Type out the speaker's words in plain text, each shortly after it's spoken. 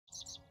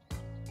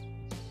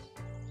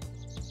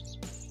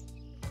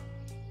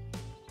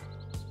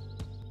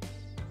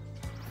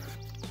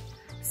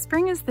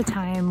Spring is the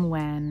time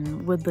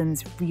when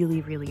woodlands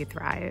really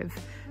thrive.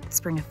 The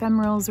spring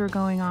ephemerals are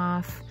going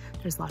off,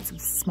 there's lots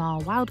of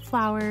small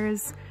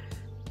wildflowers,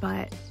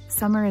 but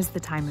summer is the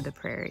time of the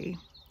prairie.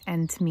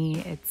 And to me,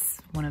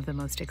 it's one of the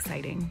most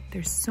exciting.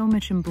 There's so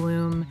much in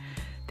bloom,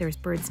 there's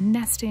birds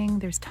nesting,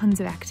 there's tons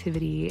of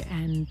activity,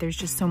 and there's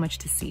just so much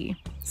to see.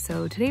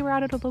 So today we're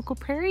out at a local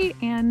prairie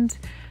and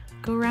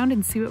go around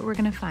and see what we're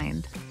gonna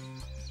find.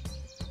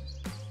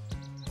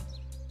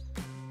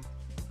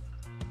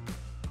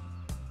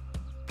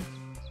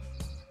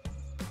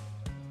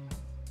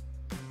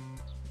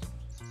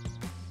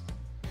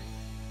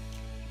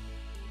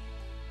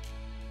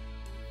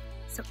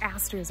 So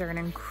asters are an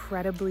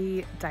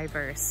incredibly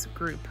diverse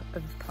group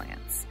of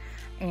plants,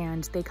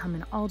 and they come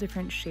in all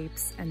different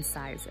shapes and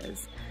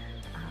sizes.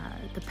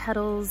 The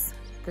petals,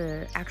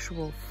 the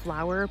actual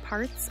flower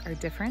parts are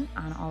different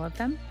on all of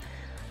them.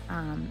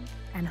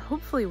 And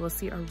hopefully we'll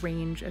see a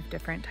range of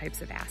different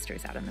types of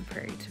asters out on the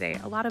prairie today.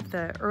 A lot of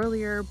the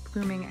earlier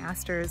blooming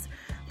asters,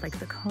 like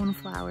the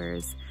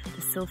coneflowers,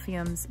 the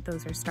Silphiums,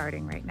 those are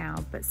starting right now,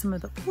 but some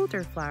of the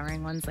older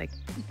flowering ones like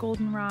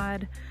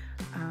goldenrod,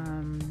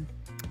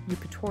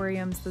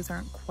 eupatoriums, those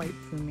aren't quite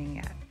blooming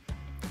yet.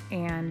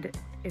 And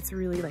it's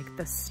really like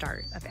the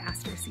start of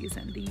aster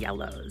season, the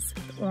yellows,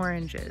 the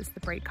oranges, the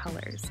bright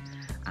colors,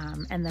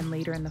 and then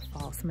later in the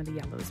fall, some of the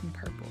yellows and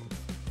purples.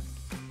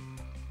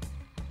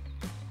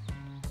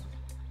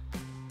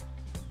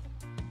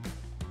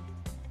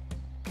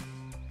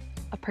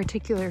 A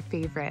particular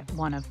favorite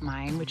one of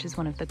mine, which is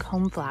one of the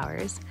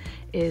coneflowers,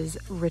 is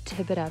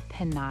Ratibida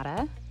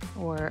pinnata,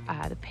 or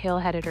the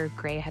pale-headed or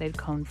gray-headed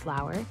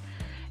coneflower.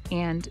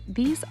 And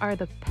these are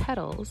the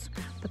petals,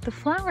 but the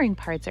flowering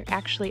parts are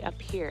actually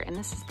up here, and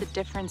this is the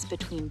difference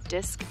between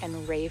disc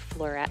and ray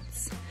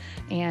florets.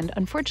 And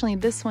unfortunately,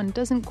 this one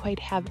doesn't quite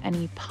have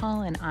any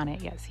pollen on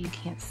it yet, so you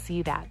can't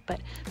see that.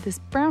 But this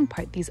brown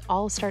part, these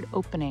all start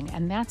opening,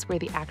 and that's where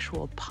the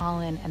actual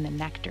pollen and the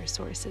nectar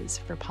source is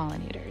for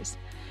pollinators.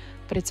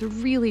 But it's a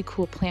really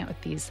cool plant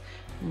with these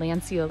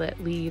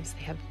lanceolate leaves.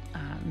 They have,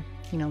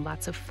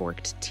 lots of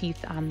forked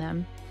teeth on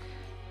them.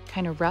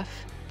 Kind of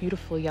rough,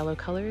 beautiful yellow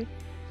colored.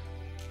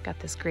 Got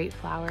this great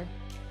flower.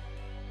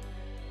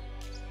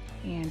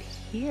 And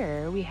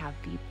here we have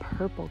the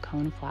purple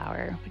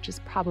coneflower, which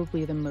is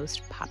probably the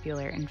most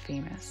popular and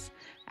famous,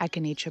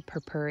 Echinacea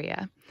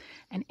purpurea.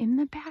 And in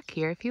the back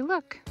here, if you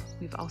look,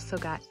 we've also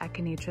got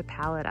Echinacea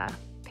pallida,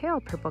 pale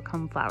purple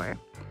coneflower.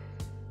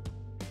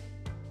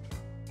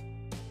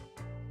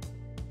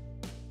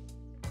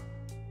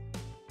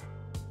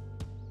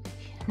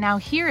 Now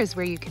here is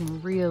where you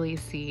can really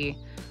see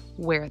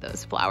where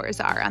those flowers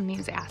are on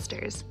these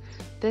asters.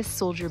 This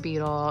soldier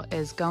beetle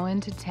is going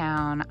to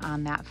town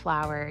on that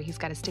flower. He's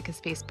got to stick his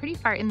face pretty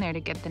far in there to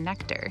get the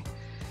nectar.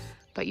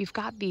 But you've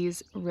got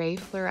these ray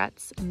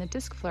florets and the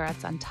disc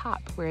florets on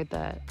top where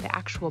the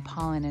actual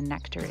pollen and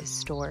nectar is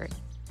stored.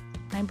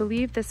 I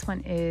believe this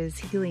one is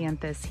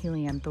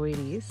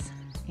helianthoides,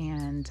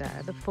 and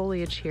the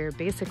foliage here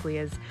basically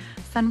is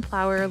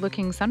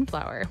sunflower-looking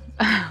sunflower,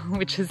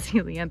 which is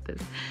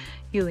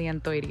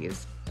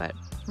helianthoides, but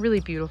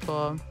really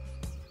beautiful.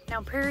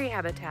 Now prairie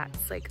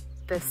habitats like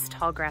this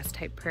tallgrass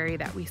type prairie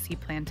that we see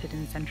planted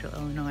in central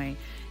Illinois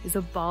is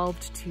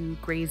evolved to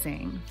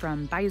grazing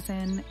from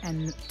bison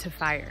and to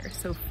fire,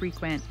 so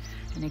frequent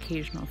and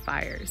occasional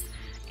fires.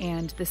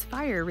 And this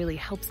fire really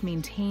helps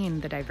maintain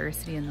the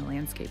diversity in the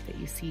landscape that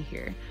you see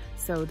here.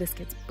 So this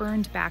gets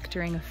burned back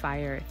during a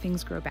fire,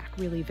 things grow back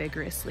really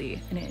vigorously,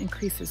 and it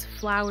increases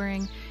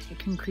flowering,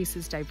 it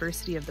increases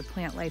diversity of the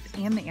plant life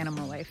and the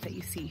animal life that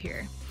you see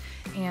here.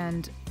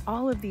 And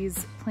all of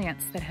these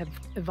plants that have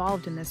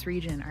evolved in this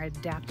region are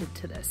adapted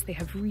to this. They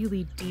have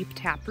really deep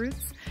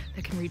taproots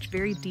that can reach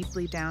very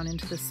deeply down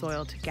into the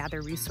soil to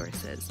gather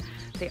resources.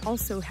 They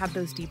also have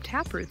those deep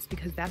taproots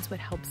because that's what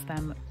helps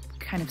them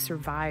kind of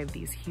survive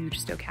these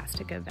huge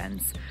stochastic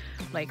events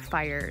like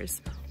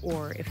fires,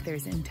 or if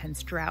there's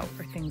intense drought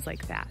or things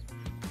like that.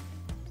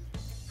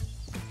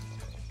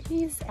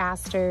 These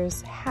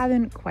asters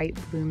haven't quite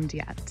bloomed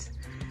yet.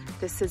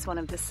 This is one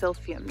of the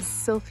Silphiums,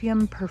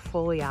 Silphium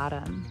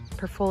perfoliatum.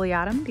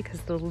 Perfoliatum because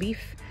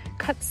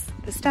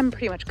the stem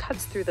pretty much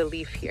cuts through the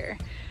leaf here.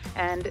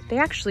 And they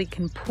actually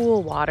can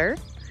pool water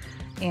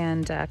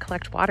and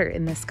collect water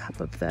in this cup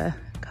of the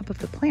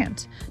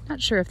plant. Not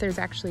sure if there's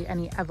actually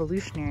any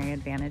evolutionary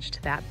advantage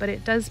to that, but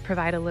it does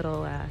provide a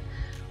little,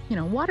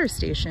 water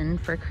station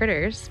for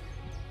critters.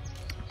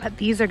 But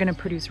these are gonna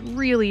produce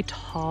really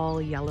tall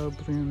yellow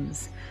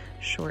blooms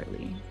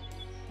shortly.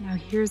 Now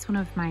here's one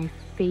of my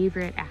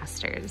favorite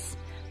asters,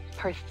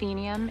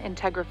 Parthenium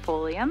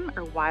integrifolium,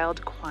 or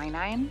wild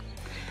quinine.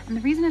 And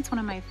the reason it's one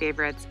of my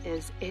favorites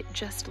is it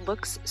just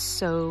looks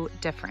so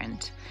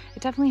different.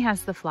 It definitely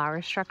has the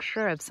flower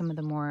structure of some of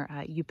the more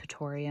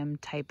eupatorium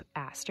type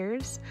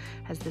asters,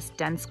 has this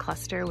dense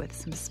cluster with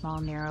some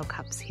small narrow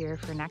cups here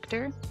for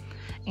nectar.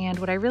 And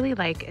what I really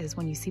like is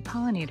when you see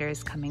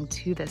pollinators coming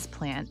to this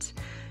plant,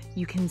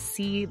 you can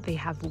see they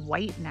have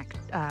white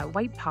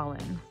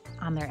pollen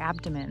on their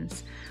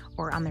abdomens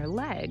or on their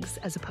legs,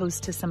 as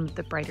opposed to some of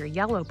the brighter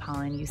yellow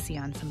pollen you see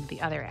on some of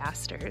the other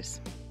asters.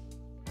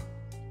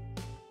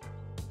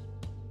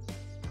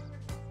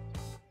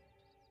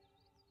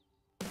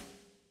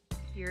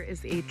 Here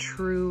is a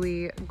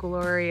truly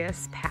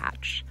glorious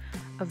patch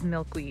of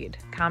milkweed,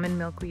 common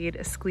milkweed,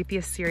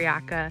 Asclepias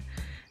syriaca.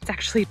 It's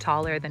actually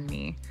taller than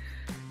me.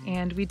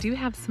 And we do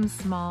have some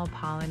small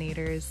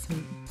pollinators,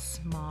 some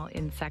small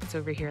insects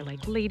over here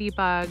like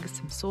ladybugs,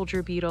 some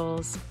soldier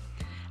beetles,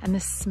 and the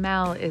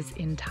smell is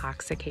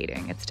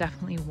intoxicating. It's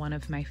definitely one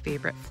of my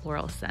favorite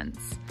floral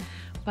scents.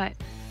 But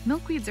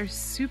milkweeds are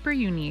super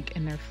unique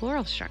in their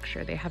floral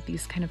structure. They have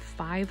these kind of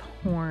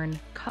 5-horn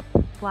cup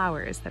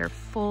flowers that are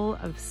full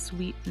of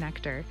sweet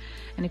nectar.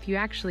 And if you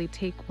actually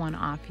take one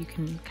off, you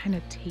can kind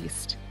of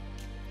taste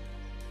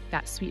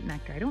that sweet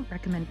nectar. I don't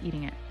recommend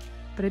eating it,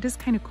 but it is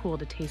kind of cool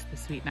to taste the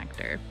sweet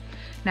nectar.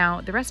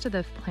 Now, the rest of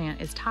the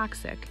plant is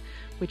toxic,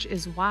 which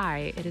is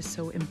why it is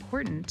so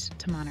important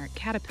to monarch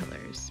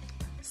caterpillars.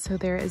 So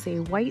there is a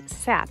white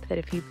sap that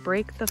if you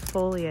break the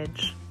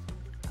foliage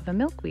of a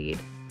milkweed,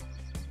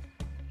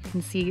 you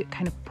can see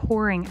kind of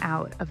pouring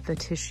out of the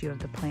tissue of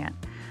the plant.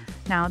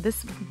 Now,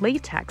 this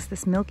latex,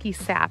 this milky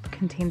sap,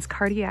 contains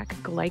cardiac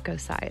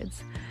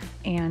glycosides,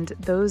 and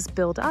those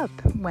build up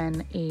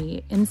when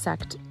an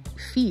insect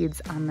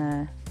feeds on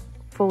the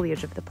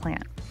foliage of the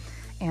plant.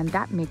 And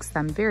that makes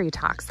them very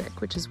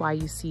toxic, which is why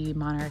you see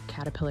monarch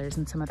caterpillars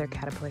and some other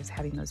caterpillars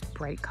having those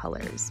bright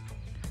colors.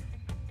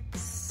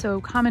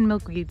 So common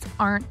milkweeds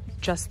aren't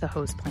just the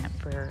host plant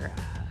for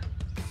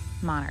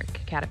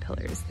monarch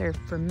caterpillars. They're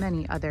for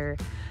many other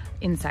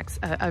insects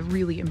a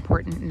really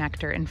important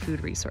nectar and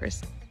food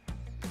resource.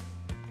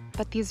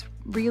 But these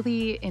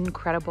really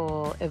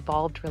incredible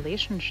evolved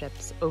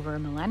relationships over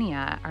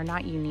millennia are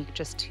not unique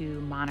just to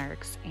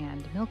monarchs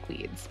and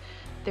milkweeds.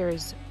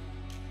 There's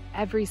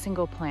every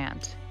single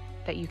plant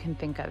that you can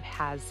think of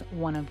has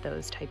one of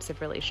those types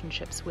of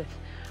relationships with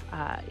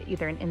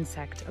either an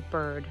insect, a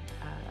bird,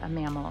 a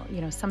mammal,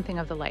 something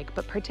of the like,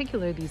 but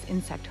particularly these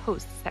insect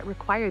hosts that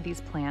require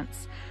these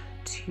plants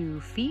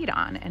to feed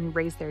on and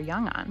raise their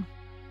young on.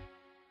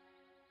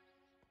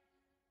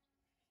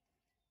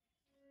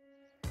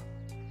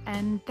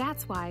 And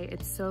that's why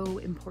it's so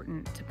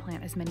important to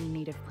plant as many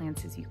native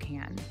plants as you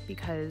can,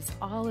 because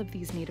all of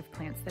these native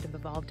plants that have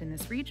evolved in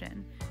this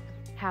region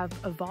have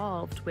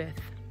evolved with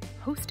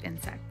host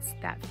insects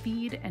that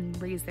feed and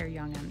raise their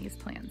young on these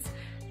plants.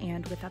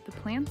 And without the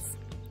plants,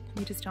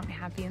 we just don't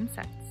have the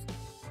insects.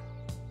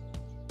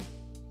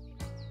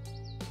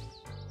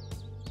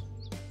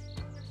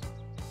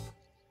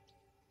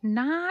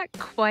 Not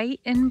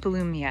quite in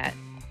bloom yet,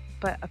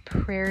 but a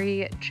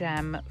prairie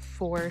gem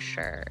for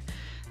sure.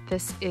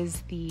 This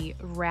is the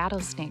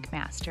Rattlesnake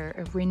Master,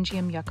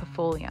 Eryngium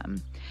yuccifolium.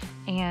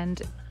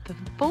 And the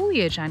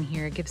foliage on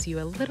here gives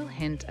you a little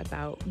hint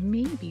about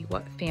maybe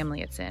what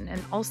family it's in,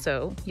 and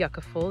also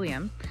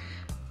yuccifolium,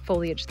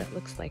 foliage that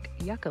looks like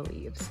yucca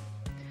leaves.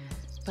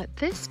 But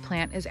this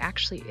plant is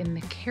actually in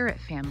the carrot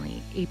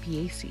family,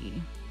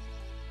 Apiaceae.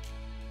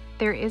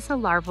 There is a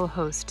larval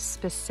host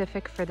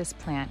specific for this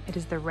plant. It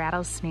is the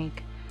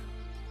Rattlesnake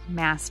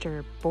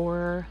Master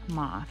borer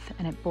moth,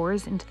 and it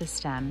bores into the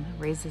stem,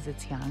 raises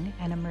its young,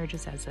 and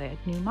emerges as a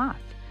new moth.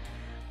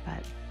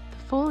 But the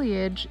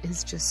foliage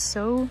is just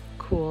so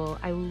cool.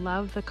 I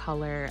love the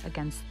color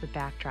against the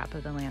backdrop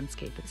of the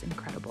landscape. It's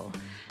incredible.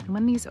 And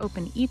when these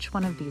open, each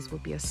one of these will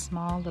be a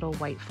small little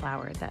white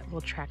flower that will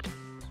attract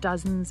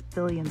dozens,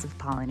 billions of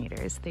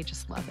pollinators. They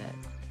just love it.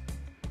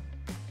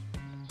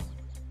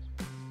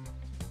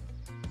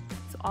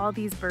 So all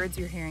these birds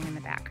you're hearing in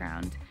the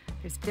background,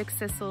 there's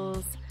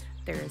dickcissels,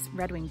 there's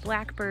red-winged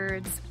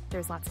blackbirds,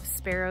 there's lots of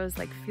sparrows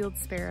like field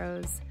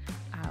sparrows.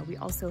 We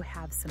also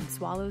have some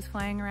swallows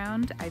flying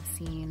around. I've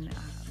seen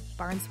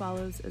barn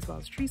swallows as well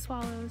as tree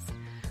swallows.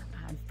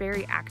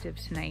 Very active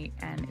tonight,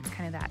 and it's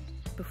kind of that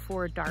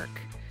before dark,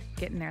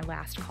 getting their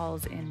last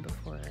calls in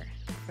before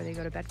they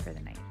go to bed for the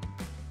night.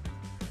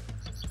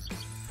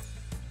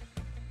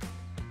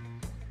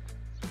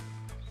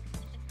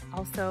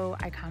 Also,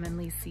 I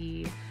commonly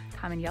see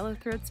common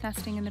yellowthroats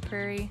nesting in the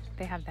prairie.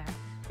 They have that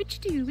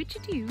witch-do,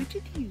 witch-do,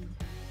 witch-do.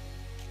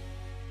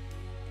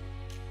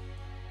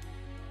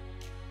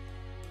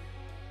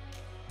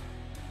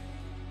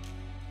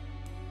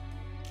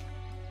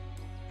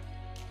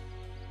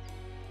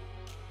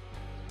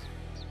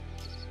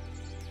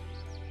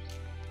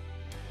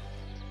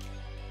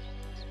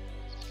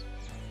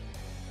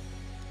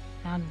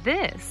 Now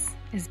this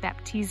is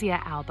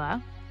Baptisia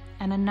alba,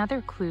 and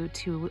another clue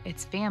to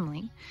its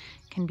family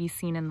can be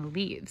seen in the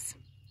leaves.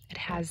 It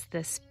has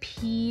this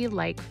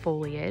pea-like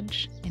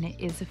foliage, and it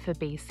is a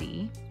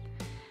fabaceae.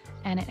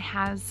 And it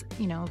has,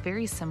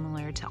 very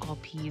similar to all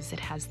peas, it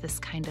has this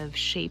kind of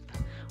shape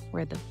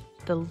where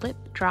the lip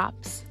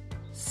drops,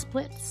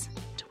 splits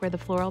to where the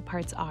floral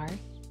parts are.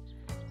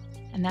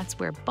 And that's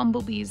where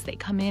bumblebees, they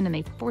come in and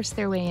they force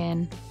their way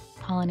in,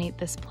 pollinate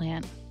this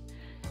plant.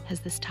 It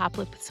has this top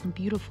lip with some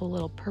beautiful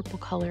little purple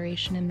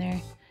coloration in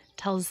there.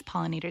 Tells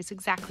pollinators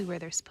exactly where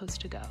they're supposed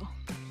to go.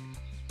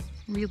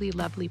 Really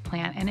lovely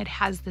plant, and it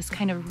has this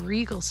kind of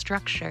regal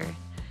structure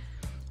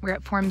where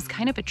it forms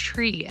kind of a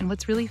tree. And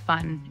what's really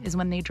fun is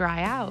when they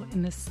dry out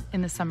in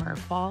the summer or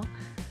fall,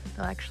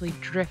 they'll actually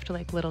drift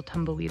like little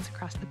tumbleweeds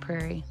across the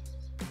prairie.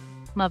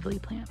 Lovely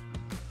plant.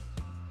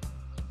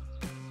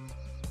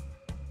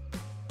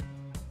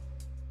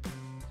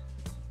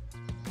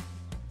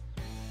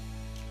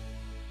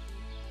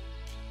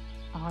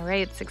 All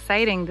right, it's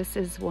exciting. This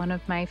is one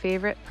of my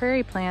favorite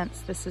prairie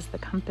plants. This is the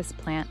compass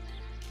plant.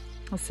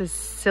 This is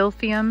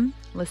Silphium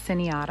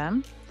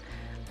laciniatum.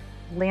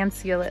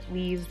 Lanceolate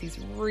leaves, these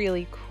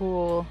really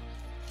cool,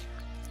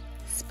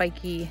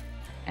 spiky,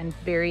 and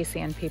very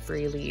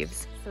sandpapery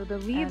leaves. So the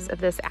leaves of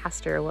this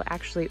aster will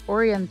actually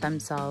orient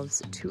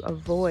themselves to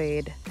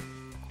avoid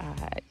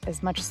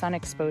as much sun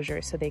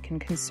exposure so they can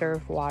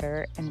conserve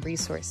water and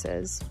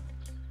resources.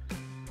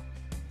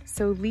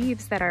 So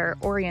leaves that are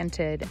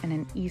oriented in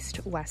an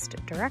east-west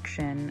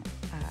direction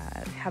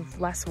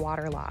have less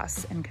water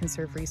loss and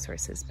conserve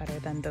resources better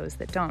than those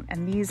that don't.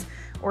 And these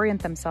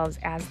orient themselves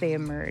as they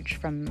emerge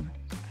from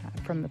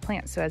the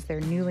plant. So as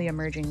they're newly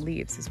emerging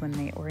leaves is when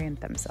they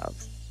orient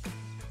themselves.